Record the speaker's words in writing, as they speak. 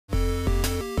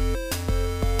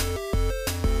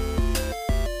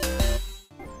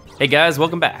Hey guys,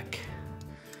 welcome back.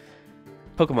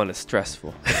 Pokemon is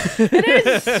stressful. It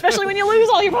is, especially when you lose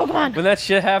all your Pokemon. When that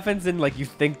shit happens and like you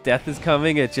think death is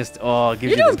coming, it just gives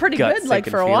You're you doing this pretty good, like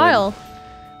for a feeling. while.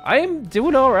 I am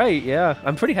doing all right. Yeah,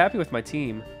 I'm pretty happy with my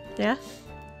team. Yeah.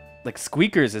 Like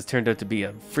Squeakers has turned out to be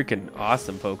a freaking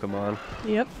awesome Pokemon.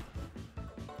 Yep.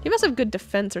 He must have good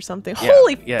defense or something. Yeah,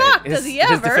 Holy yeah, fuck, his, does he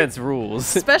ever? His defense rules.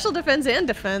 Special defense and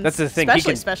defense. That's the thing.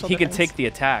 Especially He can take the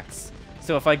attacks.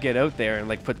 So if I get out there and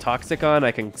like put Toxic on, I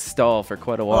can stall for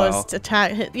quite a while. Well, his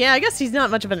attack. Yeah, I guess he's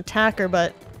not much of an attacker,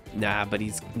 but Nah, but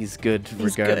he's good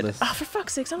he's regardless. good. Oh, for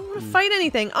fuck's sakes, I don't want to fight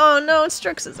anything. Oh no,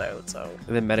 Strix is out, so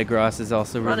And then Metagross is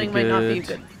also running really good. might not be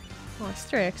good. Oh,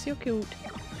 Strix, you're cute.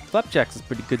 Flapjacks is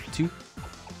pretty good too.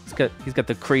 He's got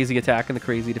the crazy attack and the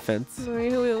crazy defense. What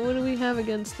do we have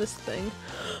against this thing?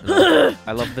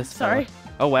 I love this. Sorry.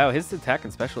 Fella. Oh wow, his attack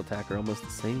and special attack are almost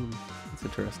the same. That's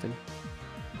interesting.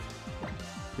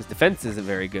 His defense isn't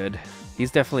very good. He's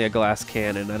definitely a glass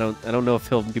cannon. I don't know if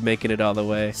he'll be making it all the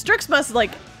way. Strix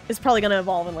is probably gonna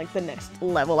evolve in like the next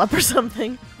level up or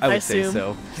something. I would assume. say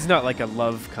so. He's not like a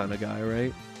love kind of guy,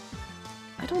 right?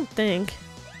 I don't think.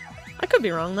 I could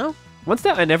be wrong though. Once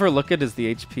that I never look at is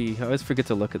the HP. I always forget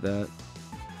to look at that.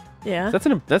 Yeah.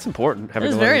 That's important. It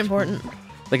is very important.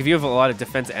 Like if you have a lot of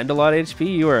defense and a lot of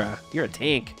HP, you're a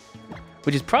tank,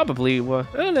 which is probably I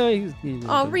don't know. He's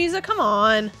Oh, Riza, come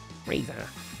on. Riza.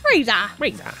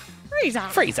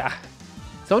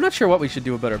 So I'm not sure what we should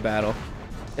do about our battle.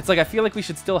 It's like I feel like we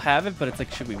should still have it, but it's like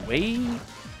should we wait?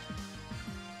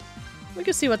 We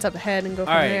can see what's up ahead and go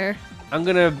from All right. there. I'm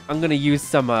gonna use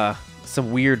some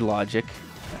weird logic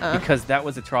because that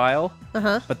was a trial,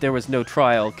 but there was no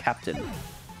trial captain.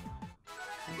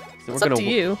 So It's up to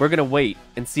you. We're gonna wait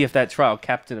and see if that trial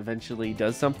captain eventually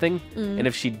does something, and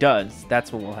if she does,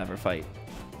 that's when we'll have her fight.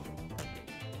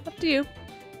 Up to you.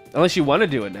 Unless you want to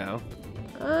do it now.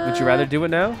 Would you rather do it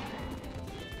now?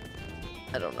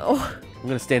 I don't know. I'm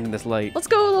gonna stand in this light. Let's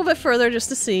go a little bit further just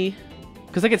to see.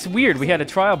 Cause like it's weird. We had a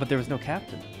trial, but there was no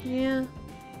captain. Yeah.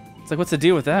 It's like, what's the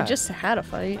deal with that? We just had a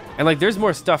fight. And like, there's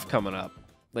more stuff coming up.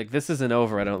 Like, this isn't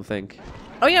over, I don't think.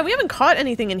 Oh yeah, we haven't caught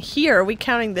anything in here. Are we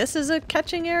counting this as a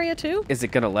catching area too? Is it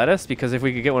gonna let us? Because if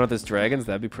we could get one of those dragons,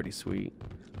 that'd be pretty sweet.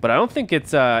 But I don't think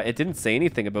it's, it didn't say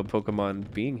anything about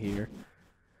Pokemon being here.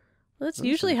 Well, that's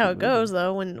usually how it goes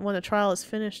though, when a trial is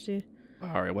finished.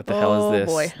 All right, what the hell is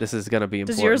this? Boy. This is gonna be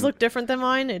important. Does yours look different than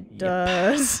mine? It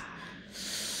does.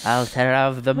 I'll tear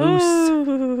out the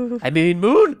moose. I mean,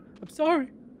 Moon! I'm sorry.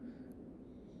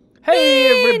 Hey,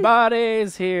 Lin!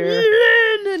 everybody's here.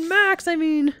 Lin and Max, I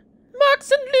mean.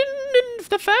 Max and Lin and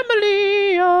the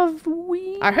family of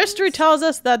we. Our history tells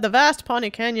us that the vast Pawnee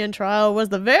Canyon trial was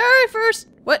the very first...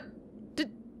 What?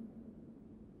 Did...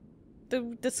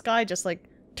 The sky just, like,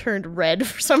 turned red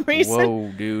for some reason.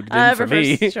 Whoa, dude. Didn't for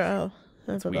me. First trial.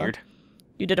 That's Weird.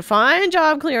 You did a fine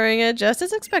job clearing it, just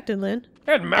as expected, Lin.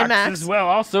 And Max as well,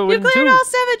 also You in cleared too. all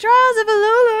 7 trials of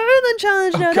Alola Earthland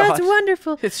Challenge. Oh, Now God. that's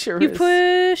wonderful. It sure You is.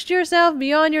 pushed yourself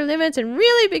beyond your limits and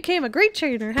really became a great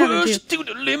trainer, haven't you? Push to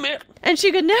the limit. And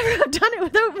she could never have done it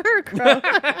without Murkrow.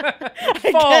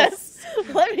 I False. guess.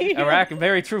 Let me.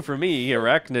 Very true for me.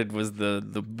 Arachnid was the.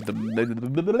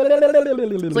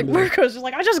 It's like Murkrow's just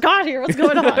like, I just got here. What's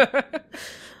going on?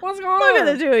 What's going Look on?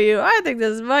 at the two of you. I think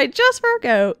this might just work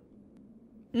out.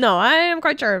 No, I am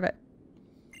quite sure of it.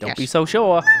 Don't be so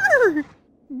sure.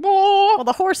 Well,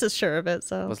 the horse is sure of it,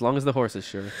 so. As long as the horse is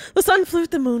sure. The Sun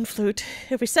Flute, the Moon Flute.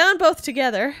 If we sound both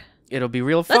together. It'll be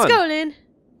real fun. Let's go, Lin.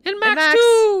 And Max, Max.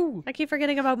 too. I keep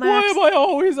forgetting about Why Max. am I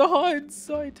always a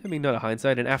hindsight? I mean, not a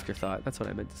hindsight, an afterthought. That's what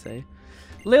I meant to say.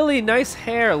 Lily, nice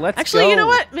hair. Let's Actually, go. you know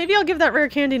what? Maybe I'll give that rare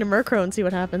candy to Murkrow and see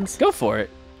what happens. Go for it.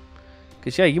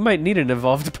 Because, yeah, you might need an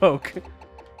evolved poke.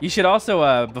 You should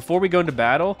also, before we go into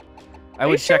battle, I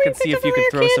would check and see if you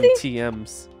can throw some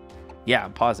TMs. Yeah,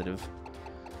 I'm positive.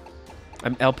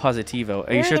 I'm El Positivo.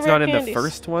 Are you sure it's not in the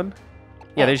first one?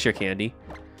 Yeah, there's your candy.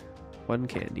 One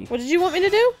candy. What did you want me to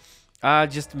do?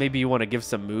 Just maybe you want to give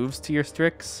some moves to your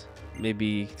Strix.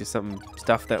 Maybe do some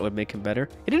stuff that would make him better.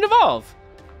 It didn't evolve.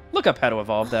 Look up how to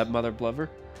evolve that mother blubber.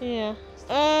 Yeah.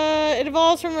 It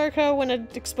evolves from Murkrow when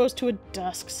it's exposed to a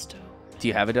Dusk Stone. Do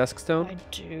you have a Dusk Stone? I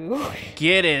do.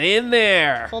 Get it in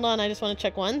there. Hold on, I just want to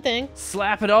check one thing.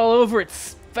 Slap it all over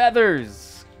its feathers.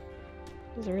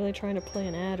 Was I really trying to play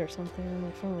an ad or something on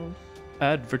my phone?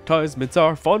 Advertisements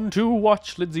are fun to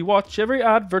watch. Lindsay, watch every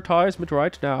advertisement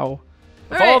right now.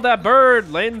 All Follow right. that bird,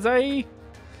 Lindsay.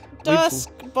 Dusk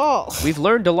Ball. We've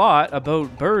learned a lot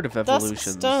about bird of Dusk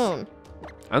evolutions. Stone.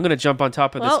 I'm gonna jump on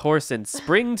top of this horse and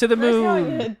spring to the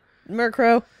moon.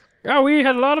 Murkrow. Yeah, we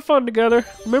had a lot of fun together.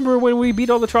 Remember when we beat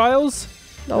all the trials?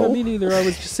 No. Me neither. I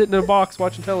was just sitting in a box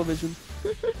watching television.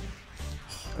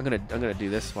 I'm gonna do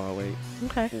this while I wait.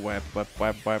 Okay. Whap, whap,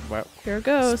 whap, whap, whap. Here it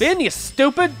goes. Spin, you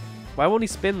stupid! Why won't he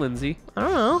spin, Lindsay? I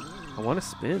don't know. I want to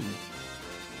spin.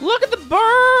 Look at the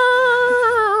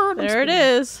bird! There it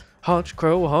is. Haunch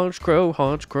crow, haunch crow,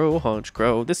 haunch crow, haunch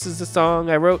crow. This is a song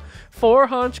I wrote for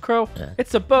haunch crow.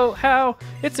 It's a boat how?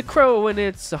 It's a crow and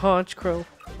it's a haunch crow.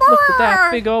 Look at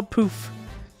that big old poof.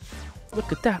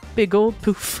 Look at that big old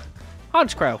poof.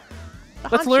 Haunch crow.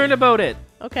 Let's learn about it.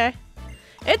 Okay.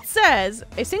 It says,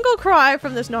 a single cry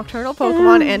from this nocturnal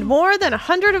Pokemon and more than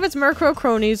 100 of its Murkrow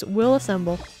cronies will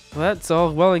assemble. Well, that's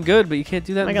all well and good, but you can't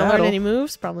do that Am I in gonna battle. learn any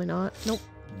moves? Probably not. Nope.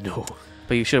 No.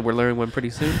 But you should. We're learning one pretty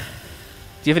soon.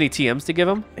 Do you have any TMs to give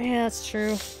him? Yeah, that's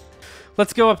true.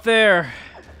 Let's go up there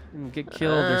and get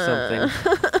killed or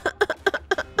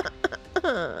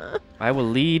something. I will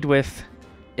lead with...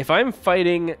 If I'm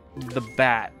fighting the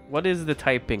bat, what is the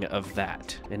typing of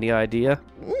that? Any idea?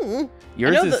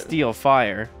 Yours is Steel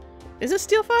Fire. Is it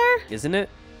Steel Fire? Isn't it?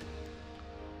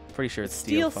 Pretty sure it's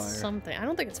Steel Fire. Something. I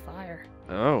don't think it's fire.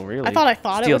 Oh, really? I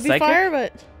thought it would be Psychic? fire,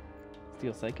 but...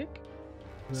 Steel Psychic?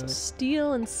 So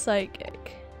Steel and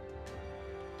Psychic.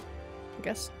 I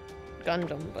guess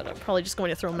Gundam, but I'm probably just going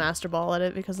to throw Master Ball at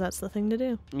it because that's the thing to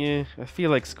do. Yeah, I feel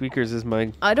like Squeakers is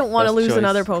my I don't want to best lose choice.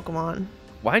 another Pokemon.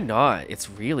 Why not? It's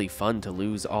really fun to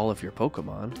lose all of your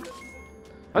Pokemon.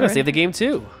 I'm gonna save the game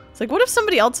too. It's like, what if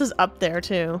somebody else is up there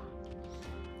too?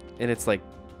 And it's like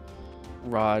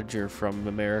Roger from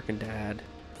American Dad.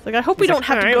 It's like, I hope we don't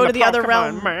have to go to the other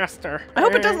realm. Master. I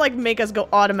hope it doesn't like make us go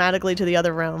automatically to the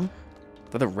other realm.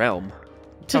 The other realm?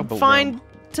 To find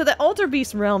to the Alter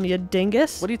Beast realm, you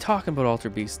dingus. What are you talking about, Alter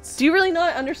Beasts? Do you really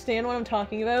not understand what I'm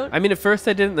talking about? I mean, at first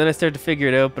I didn't, then I started to figure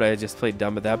it out, but I just played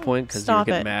dumb at that point because you were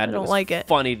getting mad. I don't it was like it.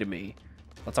 Funny to me.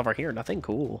 What's over here? Nothing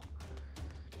cool.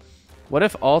 What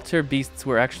if Alter Beasts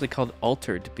were actually called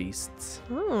Altered Beasts?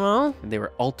 I don't know. And they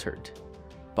were altered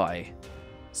by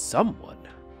someone.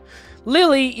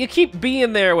 Lily, you keep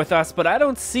being there with us, but I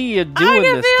don't see you doing this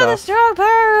I can feel the stuff. strong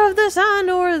power of the sun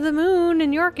or the moon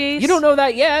in your case. You don't know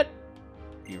that yet.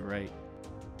 You're right.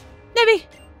 Nebby,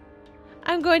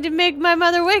 I'm going to make my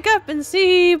mother wake up and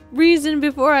see reason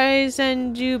before I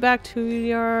send you back to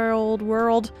your old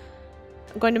world.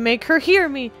 I'm going to make her hear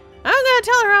me. I'm going to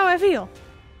tell her how I feel.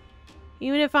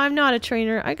 Even if I'm not a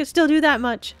trainer, I could still do that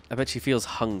much. I bet she feels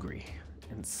hungry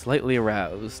and slightly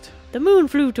aroused. The moon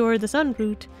flute or the sun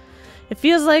flute. It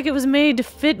feels like it was made to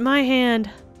fit my hand.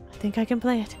 I think I can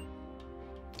play it.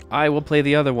 I will play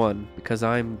the other one because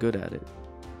I'm good at it.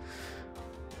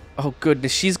 Oh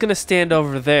goodness, she's gonna stand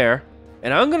over there,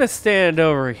 and I'm gonna stand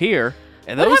over here,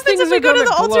 and those what happens things if we are go to gonna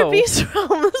the Alter glow. Beast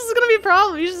realm? This is gonna be a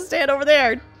problem. You should stand over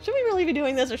there. Should we really be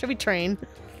doing this, or should we train?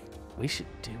 We should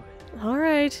do it. All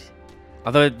right.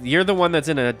 Although you're the one that's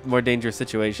in a more dangerous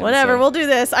situation. Whatever, so we'll do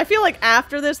this. I feel like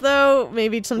after this, though,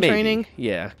 maybe some training.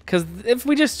 Yeah, because if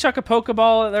we just chuck a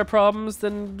Pokeball at their problems,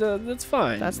 then that's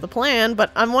fine. That's the plan,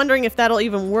 but I'm wondering if that'll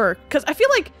even work. Because I feel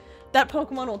like that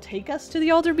Pokemon will take us to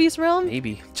the Alter Beast realm.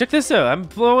 Maybe. Check this out. I'm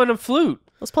blowing a flute.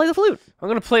 Let's play the flute. I'm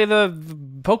going to play the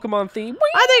Pokemon theme.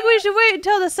 I think we should wait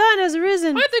until the sun has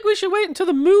risen. I think we should wait until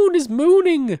the moon is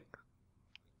mooning.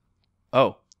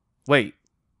 Oh, wait.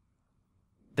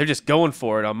 They're just going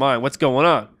for it on mine. What's going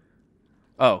on?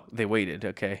 Oh, they waited.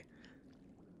 Okay.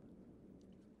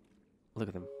 Look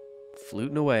at them.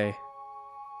 Fluting away.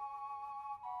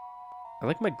 I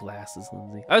like my glasses,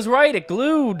 Lindsay. I was right. It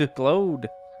glowed.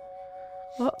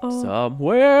 Uh-oh.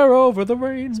 Somewhere over the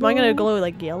rainbow. Is mine going to glow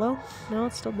like yellow? No,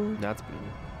 it's still blue. That's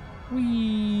blue.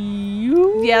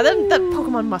 Yeah, that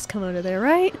Pokemon must come out of there,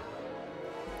 right?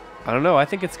 I don't know. I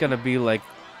think it's going to be like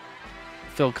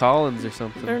Phil Collins or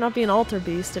something. It better not be an Alter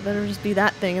Beast. It better just be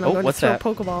that thing, and I'm going to throw a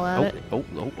Pokeball at it.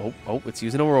 Oh, it's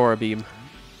using Aurora Beam.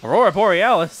 Aurora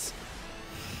Borealis.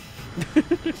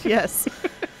 Yes.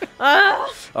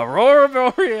 Aurora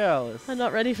Borealis. I'm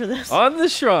not ready for this. On the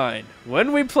shrine,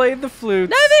 when we played the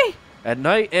flutes. Nebby! At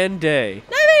night and day.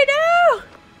 Nebby, no!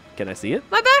 Can I see it?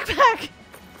 My backpack!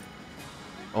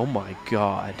 Oh my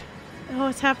god. Oh,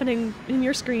 it's happening in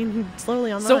your screen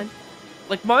slowly on So, mine.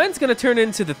 like, mine's gonna turn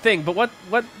into the thing, but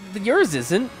what yours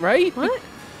isn't, right? What?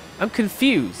 I'm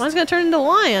confused. Mine's gonna turn into a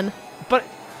lion. But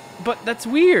that's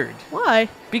weird. Why?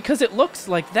 Because it looks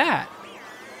like that.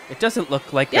 It doesn't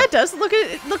look like Yeah, it does. Look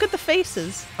at the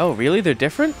faces. Oh, really? They're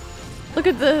different? Look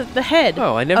at the head.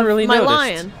 Oh, I never really my noticed.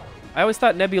 lion. I always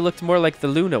thought Nebby looked more like the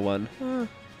Luna one.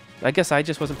 I guess I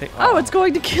just wasn't paying. Oh, it's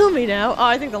going to kill me now. Oh,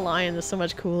 I think the lion is so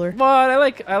much cooler. But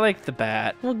I like the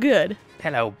bat. Well, good.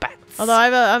 Hello, bats. Although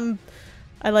I'm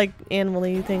I like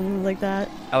animal-y things like that.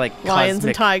 I like lions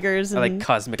and tigers and I like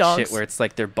cosmic dogs. shit where it's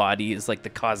like their body is like the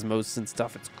cosmos and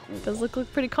stuff. It's cool. Does look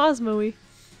pretty Cosmo-y.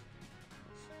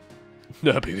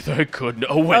 Nebby, thank goodness.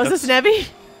 Oh, wait. Oh, is this Nebby?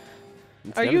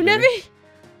 Are you Nebby?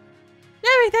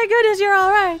 Nebby, thank goodness you're all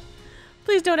right.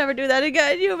 Please don't ever do that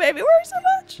again. You made me work so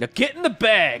much. Now get in the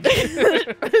bag.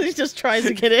 He just tries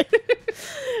to get it.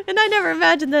 And I never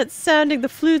imagined that sounding the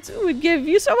flutes would give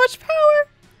you so much power.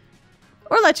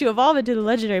 Or let you evolve into the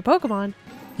legendary Pokemon.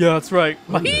 Yeah, that's right.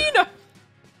 Mahina!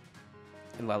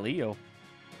 And Laleo.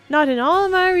 Not in all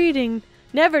of my reading.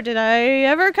 Never did I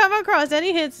ever come across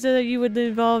any hints that you would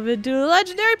evolve into a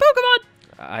legendary Pokemon.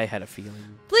 I had a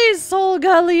feeling. Please,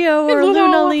 Solgaleo or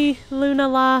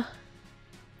Lunala.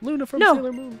 Luna from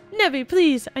Sailor Moon. Nebby,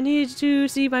 please. I need to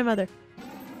see my mother.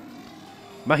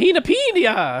 Mahina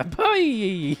Pedia!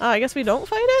 Bye! I guess we don't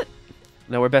fight it?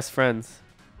 No, we're best friends.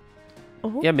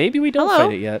 Oh. Yeah, maybe we don't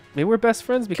fight it yet. Maybe we're best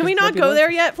friends because Can we not go there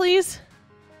yet, please?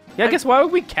 Yeah, I guess why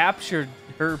would we capture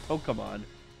her Pokemon?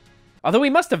 Although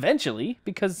we must eventually,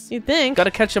 because you think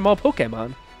gotta catch them all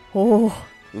Pokemon. Oh.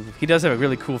 Ooh, he does have a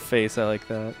really cool face. I like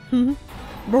that.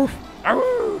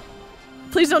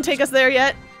 Please don't take us there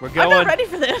yet. We're going. I'm not ready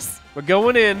for this. We're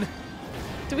going in.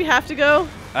 Do we have to go?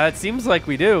 It seems like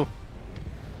we do.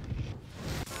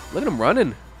 Look at him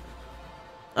running.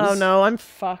 Oh no, I'm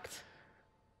fucked.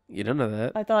 You don't know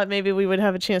that. I thought maybe we would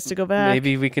have a chance to go back.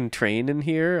 Maybe we can train in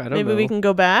here. I don't know. Maybe we can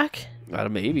go back.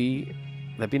 Maybe.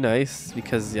 That'd be nice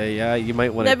because yeah, you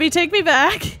might want to. Nebby, take me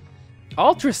back.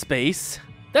 Ultra space.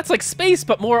 That's like space,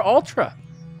 but more ultra.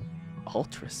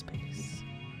 Ultra space.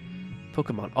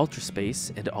 Pokemon Ultra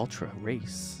Space and Ultra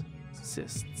Race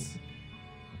assists.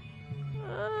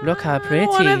 Look how pretty. I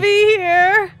want to be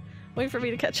here. Wait for me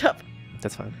to catch up.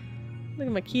 That's fine. Look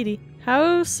at my kitty.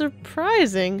 How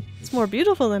surprising. It's more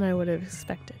beautiful than I would have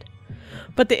expected.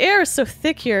 But the air is so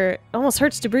thick here, it almost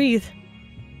hurts to breathe.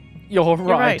 You're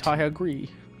right. I agree.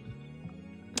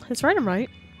 That's right, I'm right.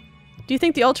 Do you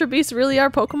think the Ultra Beasts really are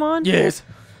Pokemon? Yes.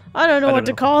 I don't know what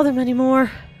to call them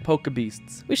anymore.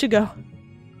 Pokebeasts. We should go.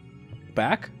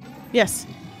 Back? Yes.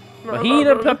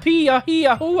 Mahina papia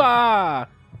hia hua.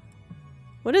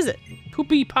 What is it?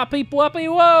 Poopy poppy ploppy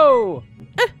whoa.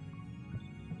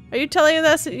 Are you telling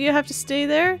us that you have to stay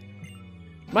there?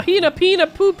 Mahina pina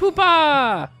poo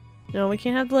poopa. No, we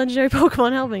can't have the legendary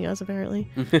Pokemon helping us,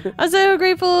 apparently. I'm so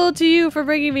grateful to you for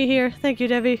bringing me here. Thank you,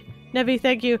 Nebby. Nebby,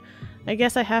 thank you. I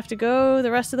guess I have to go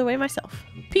the rest of the way myself.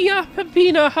 Pia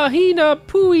pina hahina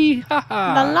pooey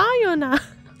haha. La liona.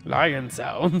 Lion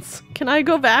sounds. Can I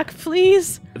go back,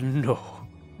 please? No.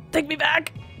 Take me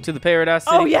back. To the Paradise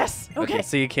City? Oh, yes. Okay.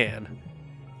 So you can.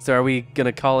 So are we going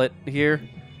to call it here?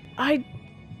 I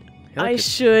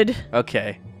should.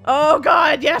 Okay. Oh,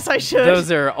 God. Yes, I should.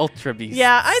 Those are Ultra Beasts.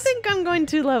 Yeah, I think I'm going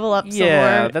to level up some more.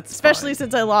 Yeah, that's especially fine.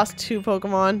 Since I lost 2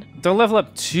 Pokemon. Don't level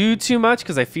up too much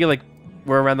because I feel like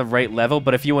we're around the right level.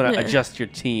 But if you want to adjust your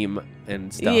team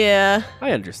and stuff, yeah,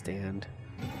 I understand.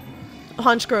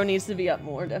 Honchkrow needs to be up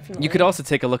more, definitely. You could also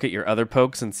take a look at your other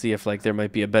pokes and see if like there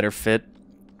might be a better fit.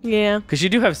 Yeah. Because you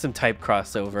do have some type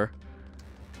crossover.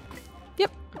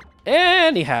 Yep.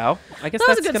 Anyhow, I guess that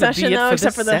was that's a good gonna session, be it though, for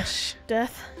except this for the sesh.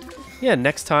 death. Yeah,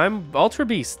 next time Ultra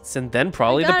Beasts and then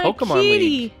probably the Pokemon kitty.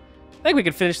 League. I think we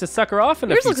could finish this sucker off in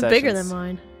Yours a few looks sessions. bigger than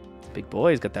mine. Big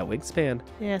boy, he's got that wingspan.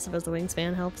 Yeah, I suppose the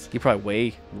wingspan helps. You probably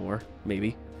weigh more,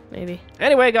 maybe. Maybe.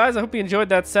 Anyway, guys, I hope you enjoyed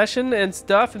that session and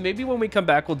stuff. And maybe when we come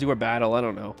back, we'll do our battle. I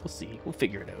don't know. We'll see. We'll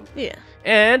figure it out. Yeah.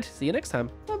 And see you next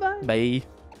time. Bye-bye. Bye.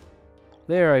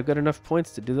 There, I've got enough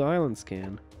points to do the island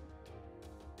scan.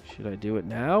 Should I do it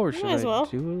now or should I do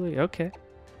it later? Okay.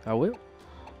 I will.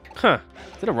 Huh.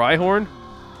 Is it a Rhyhorn?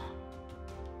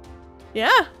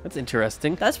 Yeah. That's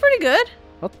interesting. That's pretty good.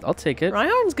 I'll take it.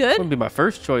 Rhyhorn's good. Wouldn't be my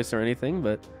first choice or anything,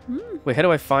 but... Wait, how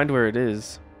do I find where it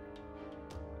is?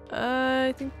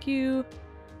 I think you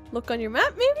look on your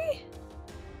map, maybe?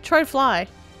 Try to fly.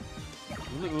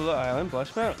 Ula Island,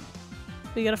 Blush Mountain.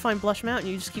 You gotta find Blush Mountain.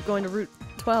 You just keep going to Route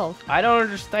 12. I don't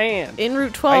understand. In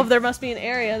Route 12, there must be an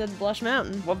area that's Blush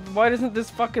Mountain. Well, why doesn't this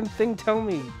fucking thing tell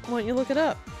me? Why don't you look it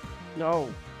up?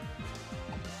 No.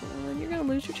 Well, then you're gonna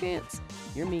lose your chance.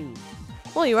 You're mean.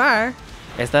 Well, you are.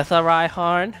 Is this a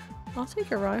Rhyhorn? I'll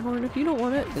take a Rhyhorn if you don't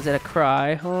want it. Is it a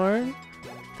Cryhorn?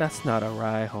 That's not a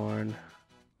Rhyhorn.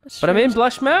 That's But I'm in strange.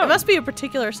 Blush Mountain. It must be a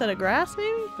particular set of grass,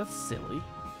 maybe? That's silly.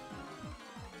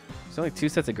 There's only 2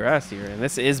 sets of grass here, and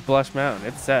this is Blush Mountain.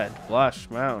 It said Blush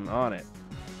Mountain on it.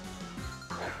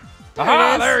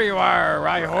 Aha! There you are,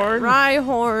 Rhyhorn.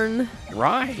 Rhyhorn.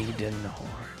 Rhydenhorn.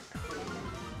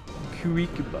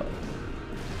 Kurikaba.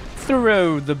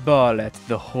 Throw the ball at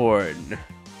the horn.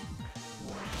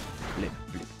 Blip,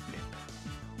 blip, blip.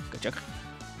 Agachugga.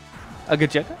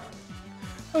 Agachugga.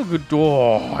 Oh, good.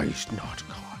 Oh, he's not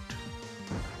caught.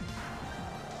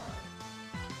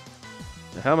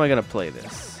 Now, how am I gonna play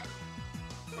this?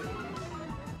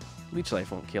 Leech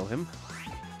Life won't kill him.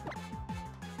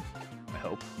 I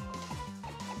hope.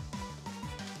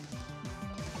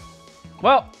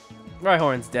 Well,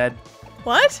 Rhyhorn's dead.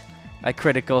 What? I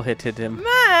critical hitted him.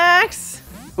 Max!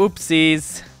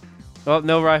 Oopsies. Well,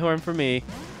 no Rhyhorn for me.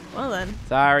 Well then.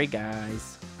 Sorry,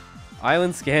 guys.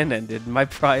 Island scan ended. My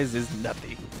prize is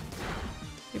nothing.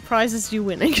 Your prize is you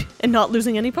winning and not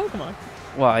losing any Pokemon.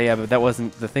 Well, yeah, but that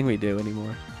wasn't the thing we do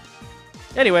anymore.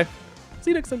 Anyway,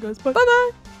 see you next time, guys. Bye.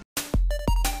 Bye-bye.